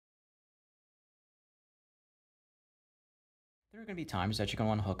There are going to be times that you're going to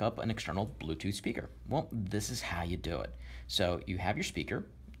want to hook up an external Bluetooth speaker. Well, this is how you do it. So you have your speaker,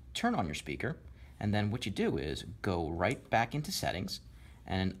 turn on your speaker, and then what you do is go right back into settings,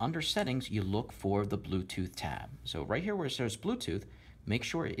 and under settings you look for the Bluetooth tab. So right here where it says Bluetooth, make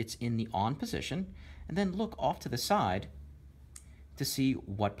sure it's in the on position, and then look off to the side to see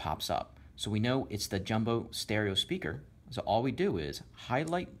what pops up. So we know it's the jumbo stereo speaker. So all we do is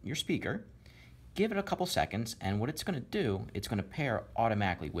highlight your speaker, give it a couple seconds, and what it's going to do, it's going to pair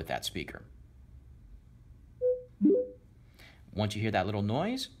automatically with that speaker. Once you hear that little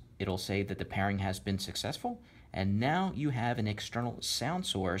noise, it'll say that the pairing has been successful, and now you have an external sound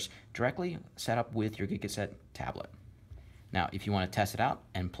source directly set up with your Gigaset tablet. Now, if you want to test it out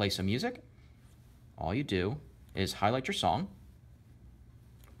and play some music, all you do is highlight your song,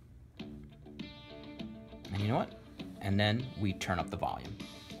 and you know what? And then we turn up the volume.